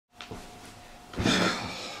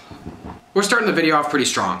We're starting the video off pretty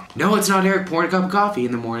strong. No, it's not Erik pouring a cup of coffee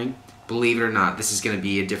in the morning. Believe it or not, this is gonna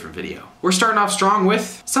be a different video. We're starting off strong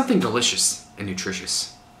with something delicious and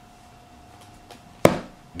nutritious.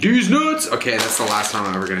 These nuts! Okay, that's the last time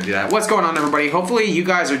I'm ever gonna do that. What's going on, everybody? Hopefully you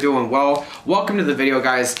guys are doing well. Welcome to the video,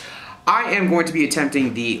 guys. I am going to be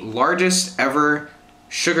attempting the largest ever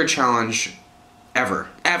sugar challenge ever,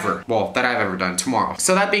 well, that I've ever done tomorrow.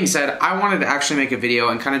 So that being said, I wanted to actually make a video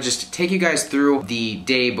and kind of just take you guys through the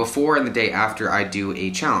day before and the day after I do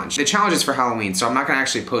a challenge. The challenge is for Halloween, so I'm not gonna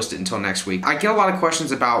actually post it until next week. I get a lot of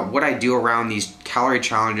questions about what I do around these calorie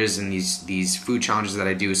challenges and these food challenges that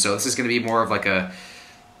I do, so this is gonna be more of like a,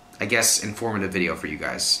 I guess, informative video for you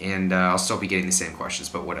guys. And I'll still be getting the same questions,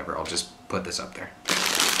 but whatever, I'll just put this up there.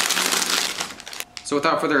 So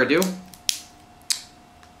without further ado,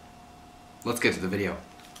 let's get to the video.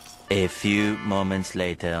 A few moments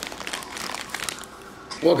later.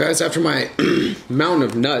 Well guys, after my mountain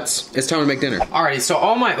of nuts, it's time to make dinner. Alrighty, so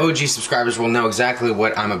all my OG subscribers will know exactly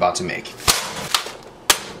what I'm about to make.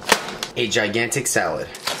 A gigantic salad.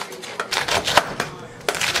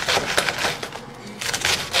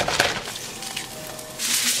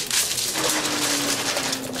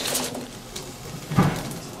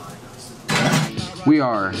 We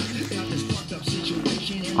are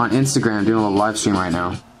on Instagram doing a little live stream right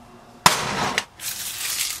now.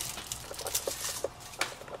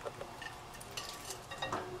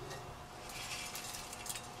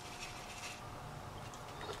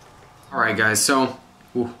 Alright guys, so,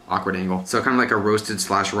 awkward angle. So kind of like a roasted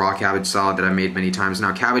 / raw cabbage salad that I've made many times.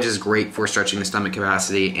 Now cabbage is great for stretching the stomach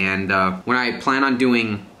capacity, and when I plan on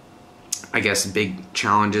doing, I guess, big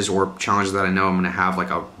challenges or challenges that I know I'm gonna have like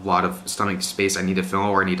a lot of stomach space I need to fill,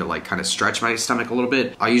 or I need to like kind of stretch my stomach a little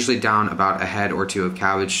bit, I usually down about a head or two of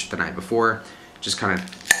cabbage the night before. Just kind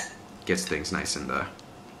of gets things nice and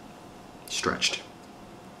stretched.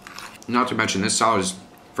 Not to mention, this salad is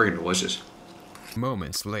freaking delicious.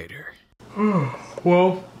 Moments later.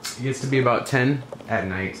 Well, it gets to be about 10 at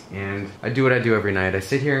night, and I do what I do every night. I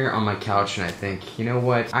sit here on my couch and I think, you know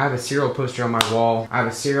what? I have a cereal poster on my wall. I have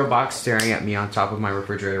a cereal box staring at me on top of my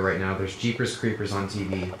refrigerator right now. There's Jeepers Creepers on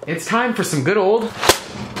TV. It's time for some good old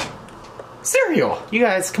cereal. You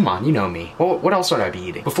guys, come on, you know me. Well, what else would I be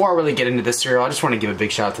eating? Before I really get into this cereal, I just want to give a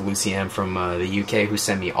big shout out to Lucy M from the UK, who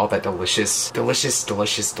sent me all that delicious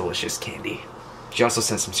candy. She also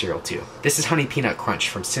sent some cereal too. This is Honey Peanut Crunch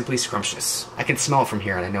from Simply Scrumptious. I can smell it from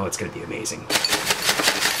here and I know it's gonna be amazing.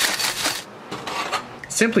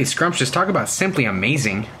 Simply Scrumptious, talk about simply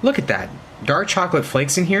amazing. Look at that, dark chocolate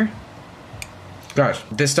flakes in here. Gosh,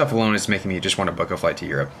 this stuff alone is making me just want to book a flight to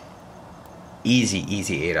Europe. Easy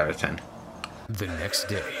 8 out of 10. The next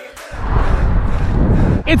day.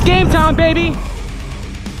 It's game time, baby!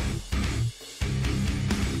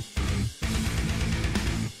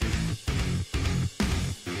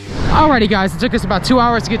 Alrighty guys, it took us about 2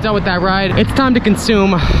 hours to get done with that ride. It's time to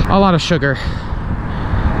consume a lot of sugar.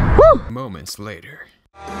 Woo! Moments later.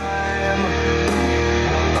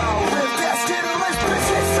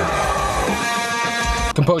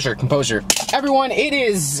 Composure. Everyone, it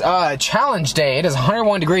is challenge day. It is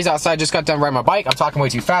 101 degrees outside. Just got done riding my bike. I'm talking way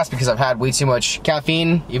too fast because I've had way too much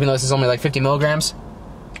caffeine, even though this is only like 50 milligrams.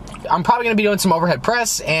 I'm probably gonna be doing some overhead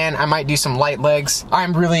press, and I might do some light legs.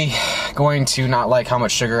 I'm really going to not like how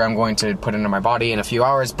much sugar I'm going to put into my body in a few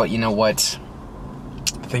hours, but you know what?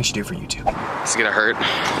 Things you do for YouTube. This is gonna hurt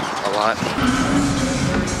a lot.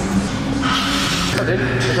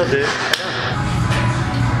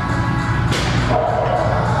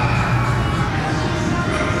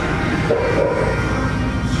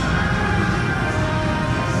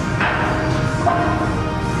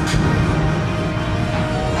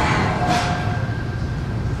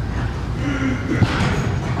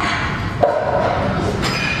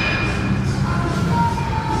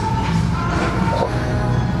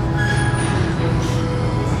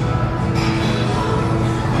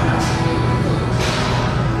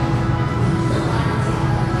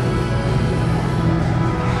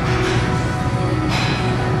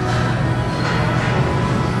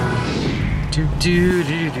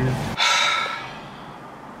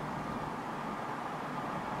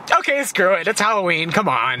 Okay, screw it. It's Halloween. Come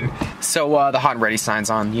on. So the hot and ready sign's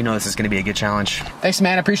on. You know this is gonna be a good challenge. Thanks,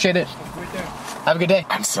 man. I appreciate it. Have a good day.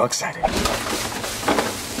 I'm so excited.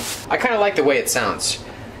 I kind of like the way it sounds.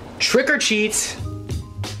 Trick or treat.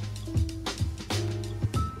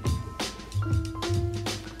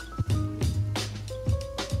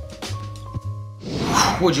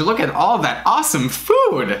 Would you look at all that awesome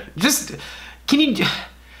food? Just, can you...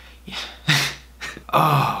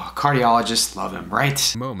 Oh, cardiologists love him,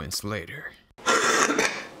 right? Moments later.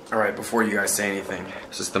 All Alright, before you guys say anything,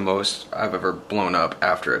 this is the most I've ever blown up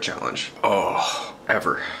after a challenge. Oh,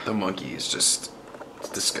 ever. The monkey is just,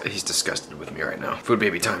 he's disgusted with me right now. Food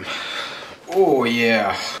baby time. Oh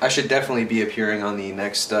yeah. I should definitely be appearing on the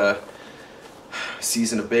next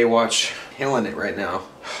season of Baywatch. Killing it right now.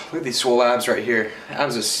 Look at these swole abs right here.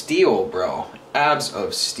 Abs of steel, bro. Abs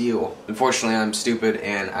of steel. Unfortunately, I'm stupid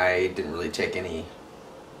and I didn't really take any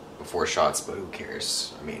before shots, but who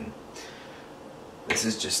cares? I mean, this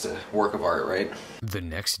is just a work of art, right? The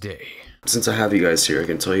next day. Since I have you guys here, I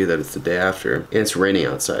can tell you that it's the day after, and it's raining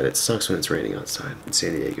outside. It sucks when it's raining outside in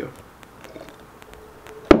San Diego.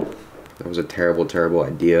 That was a terrible, terrible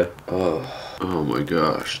idea. Oh my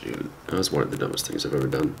gosh, dude. That was one of the dumbest things I've ever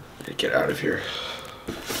done. Get out of here.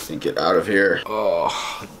 Get out of here.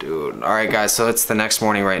 Oh, dude. Alright guys, so it's the next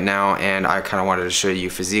morning right now, and I kind of wanted to show you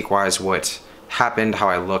physique-wise what happened, how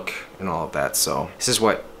I look, and all of that. So this is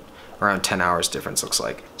what around 10 hours difference looks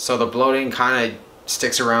like. So the bloating kind of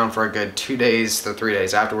sticks around for a good 2 days to 3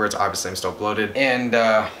 days afterwards. Obviously I'm still bloated, and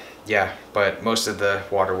yeah, but most of the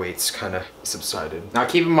water weight's kind of subsided. Now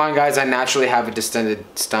keep in mind guys, I naturally have a distended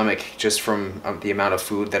stomach just from the amount of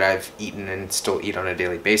food that I've eaten and still eat on a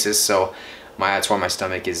daily basis, so that's why my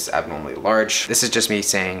stomach is abnormally large. This is just me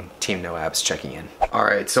saying Team No Abs checking in.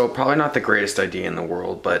 Alright, so probably not the greatest idea in the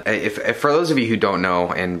world, but if for those of you who don't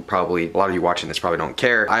know, and probably a lot of you watching this probably don't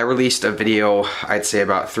care, I released a video, I'd say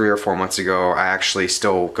about 3 or 4 months ago. I actually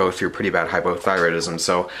still go through pretty bad hypothyroidism,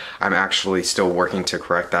 so I'm actually still working to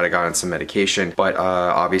correct that. I got on some medication, but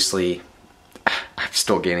obviously I'm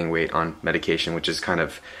still gaining weight on medication, which is kind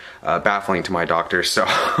of baffling to my doctor, so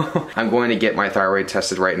I'm going to get my thyroid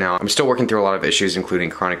tested right now. I'm still working through a lot of issues,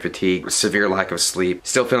 including chronic fatigue, severe lack of sleep,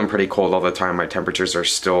 still feeling pretty cold all the time. My temperatures are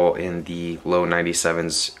still in the low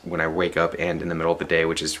 97s when I wake up and in the middle of the day,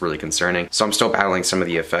 which is really concerning. So I'm still battling some of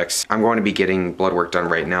the effects. I'm going to be getting blood work done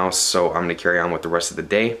right now, so I'm going to carry on with the rest of the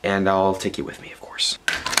day, and I'll take you with me, of course.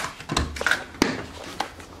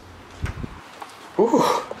 Ooh.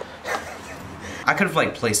 I could have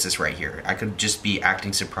like placed this right here. I could just be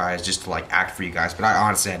acting surprised just to like act for you guys, but I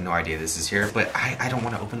honestly had no idea this is here. But I don't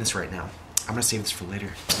want to open this right now. I'm gonna save this for later.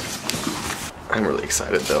 I'm really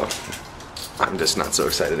excited though. I'm just not so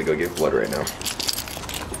excited to go give blood right now.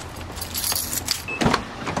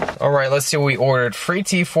 Alright, let's see what we ordered. Free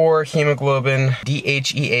T4, hemoglobin,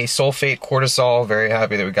 DHEA sulfate, cortisol. Very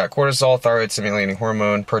happy that we got cortisol, thyroid stimulating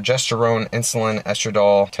hormone, progesterone, insulin,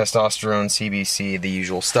 estradiol, testosterone, CBC, the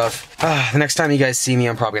usual stuff. The next time you guys see me,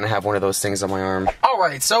 I'm probably gonna have one of those things on my arm.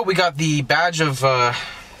 Alright, so we got the badge of,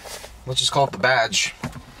 let's just call it the badge.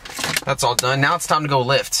 That's all done. Now it's time to go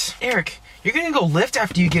lift. Eric, you're gonna go lift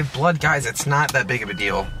after you give blood? Guys, it's not that big of a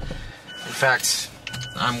deal. In fact,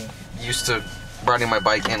 I'm used to riding my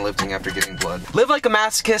bike and lifting after giving blood. Live like a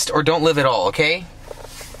masochist or don't live at all, okay?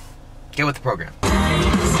 Get with the program.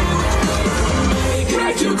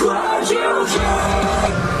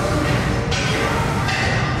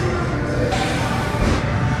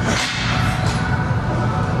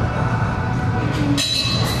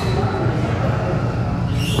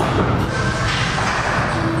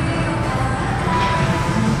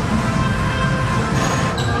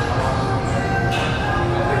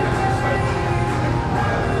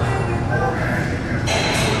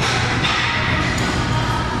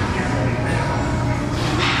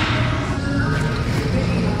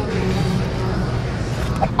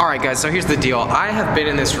 Alright guys, so here's the deal. I have been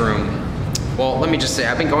in this room, well, let me just say,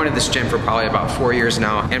 I've been going to this gym for probably about 4 years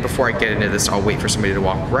now, and before I get into this, I'll wait for somebody to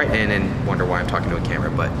walk right in and wonder why I'm talking to a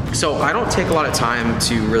camera. But so I don't take a lot of time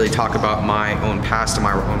to really talk about my own past and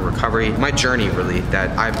my own recovery, my journey really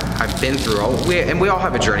that I've been through. And we all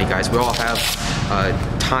have a journey, guys. We all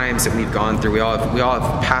have times that we've gone through. We all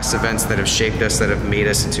have past events that have shaped us, that have made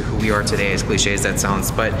us into who we are today, as cliche as that sounds.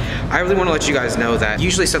 But I really want to let you guys know that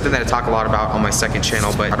usually something that I talk a lot about on my second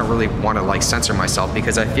channel, but I don't really want to like censor myself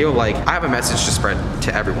because I feel like I have a message to spread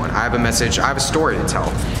to everyone. I have a message, I have a story to tell.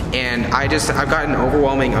 And I've gotten an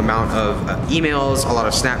overwhelming amount of emails, a lot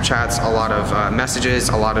of Snapchats, a lot of messages,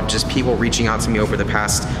 a lot of just people reaching out to me over the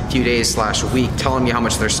past few days / week, telling me how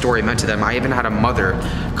much their story meant to them. I even had a mother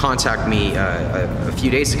contact me a few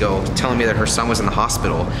days ago telling me that her son was in the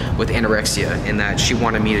hospital with anorexia and that she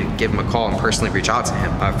wanted me to give him a call and personally reach out to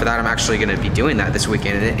him. For that, I'm actually going to be doing that this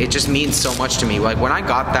weekend, and it just means so much to me. Like when I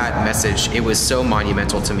got that message, it was so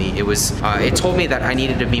monumental to me. It was it told me that I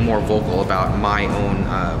needed to be more vocal about my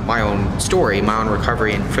own story, my own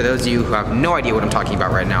recovery. And for those of you who have no idea what I'm talking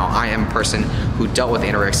about right now, I am a person who dealt with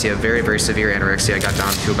anorexia, very, very severe anorexia. I got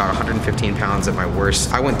down to about 115 pounds at my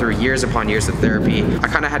worst. I went through years upon years of therapy. I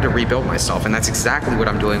kind of had to rebuild myself, and that's exactly what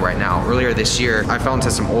I'm doing right now. Earlier this year, I fell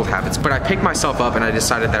into some old habits, but I picked myself up and I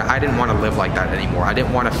decided that I didn't want to live like that anymore. I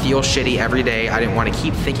didn't want to feel shitty every day. I didn't want to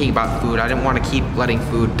keep thinking about food. I didn't want to keep letting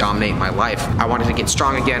food dominate my life. I wanted to get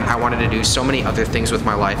strong again. I wanted to do so many other things with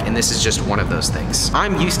my life, and this is just one of those things.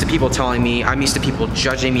 I'm used to people telling me, I'm used to people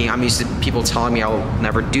judging me, I'm used to people telling me I'll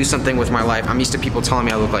never do something with my life, I'm used to people telling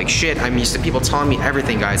me I look like shit, I'm used to people telling me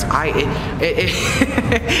everything, guys.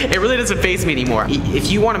 It really doesn't faze me anymore.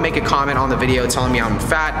 If you want to make a comment on the video telling me I'm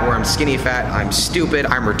fat or I'm skinny fat, I'm stupid,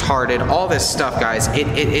 I'm retarded, all this stuff, guys,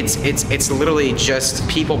 it's literally just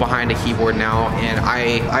people behind a keyboard now, and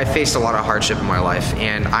I faced a lot of hardship in my life,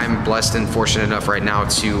 and I'm blessed and fortunate enough right now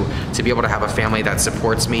to be able to have a family that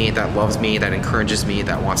supports me, that loves me, that encourages me,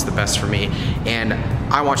 that wants the best for me, and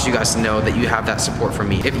I want you guys to know that you have that support from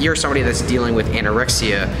me. If you're somebody that's dealing with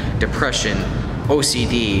anorexia, depression,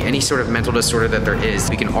 OCD, any sort of mental disorder that there is,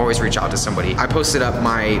 we can always reach out to somebody. I posted up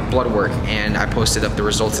my blood work, and I posted up the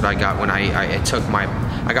results that I got when I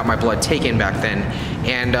got my blood taken back then,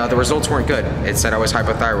 and the results weren't good. It said I was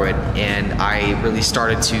hypothyroid, and I really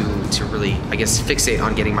started to really, I guess, fixate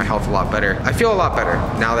on getting my health a lot better. I feel a lot better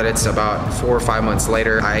now that it's about 4 or 5 months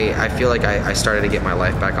later. I feel like I started to get my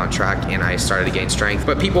life back on track, and I started to gain strength.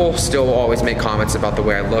 But people still always make comments about the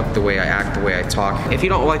way I look, the way I act, the way I talk. If you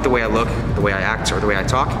don't like the way I look, the way I act, or the way I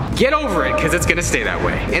talk, get over it, because it's gonna stay that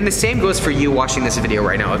way. And the same goes for you watching this video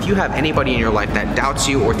right now. If you have anybody in your life that doubts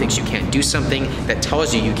you or thinks you can't do something, that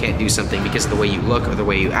tells you can't do something because of the way you look or the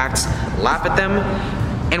way you act, laugh at them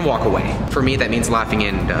and walk away. For me, that means laughing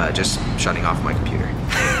and just shutting off my computer.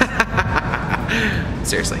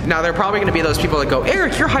 Seriously. Now, there are probably gonna be those people that go,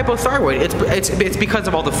 Erik, you're hypothyroid. It's because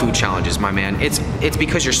of all the food challenges, my man. It's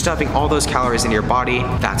because you're stuffing all those calories into your body.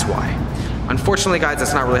 That's why. Unfortunately, guys,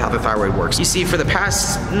 that's not really how the thyroid works. You see, for the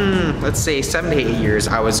past, let's say 7 to 8 years,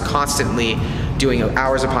 I was constantly doing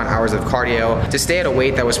hours upon hours of cardio to stay at a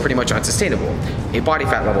weight that was pretty much unsustainable, a body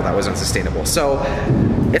fat level that was unsustainable. So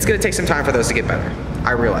it's gonna take some time for those to get better.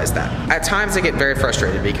 I realize that. At times I get very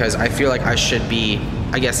frustrated because I feel like I should be,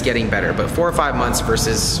 I guess, getting better, but 4 or 5 months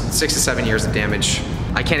versus 6 to 7 years of damage,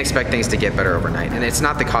 I can't expect things to get better overnight. And it's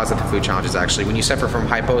not the cause of the food challenges, actually. When you suffer from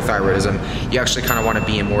hypothyroidism, you actually kind of want to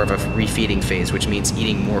be in more of a refeeding phase, which means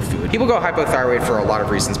eating more food. People go hypothyroid for a lot of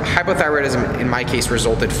reasons, but hypothyroidism, in my case,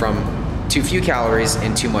 resulted from too few calories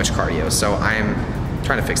and too much cardio. So I'm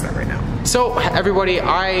trying to fix that right now. So everybody,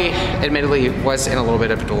 I admittedly was in a little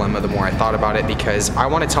bit of a dilemma the more I thought about it, because I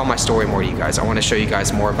want to tell my story more to you guys. I want to show you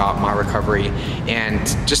guys more about my recovery and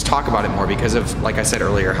just talk about it more because of, like I said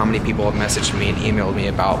earlier, how many people have messaged me and emailed me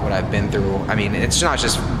about what I've been through. I mean, it's not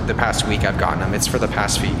just the past week I've gotten them, it's for the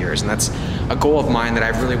past few years, and that's a goal of mine that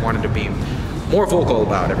I've really wanted to be more vocal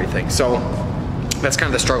about everything. So that's kind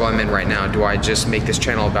of the struggle I'm in right now. Do I just make this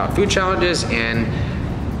channel about food challenges and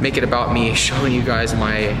make it about me showing you guys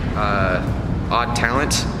my odd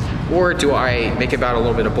talent, or do I make it about a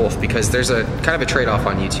little bit of both? Because there's a kind of a trade-off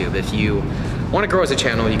on YouTube. If you want to grow as a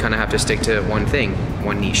channel, you kind of have to stick to one thing,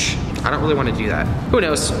 one niche. I don't really want to do that. Who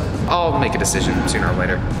knows? I'll make a decision sooner or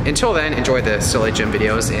later. Until then, enjoy the silly gym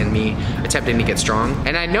videos and me attempting to get strong.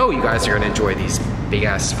 And I know you guys are going to enjoy these big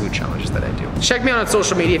ass food challenges that I do. Check me out on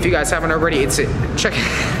social media if you guys haven't already.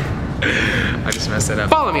 I just messed it up.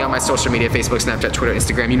 Follow me on my social media, Facebook, Snapchat, Twitter,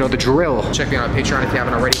 Instagram. You know the drill. Check me out on Patreon if you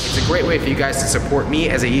haven't already. It's a great way for you guys to support me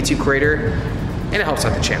as a YouTube creator, and it helps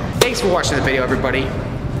out the channel. Thanks for watching the video, everybody.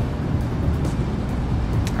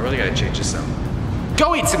 I really gotta change this up.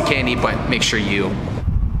 Go eat some candy, but make sure you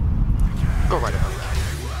go right about that.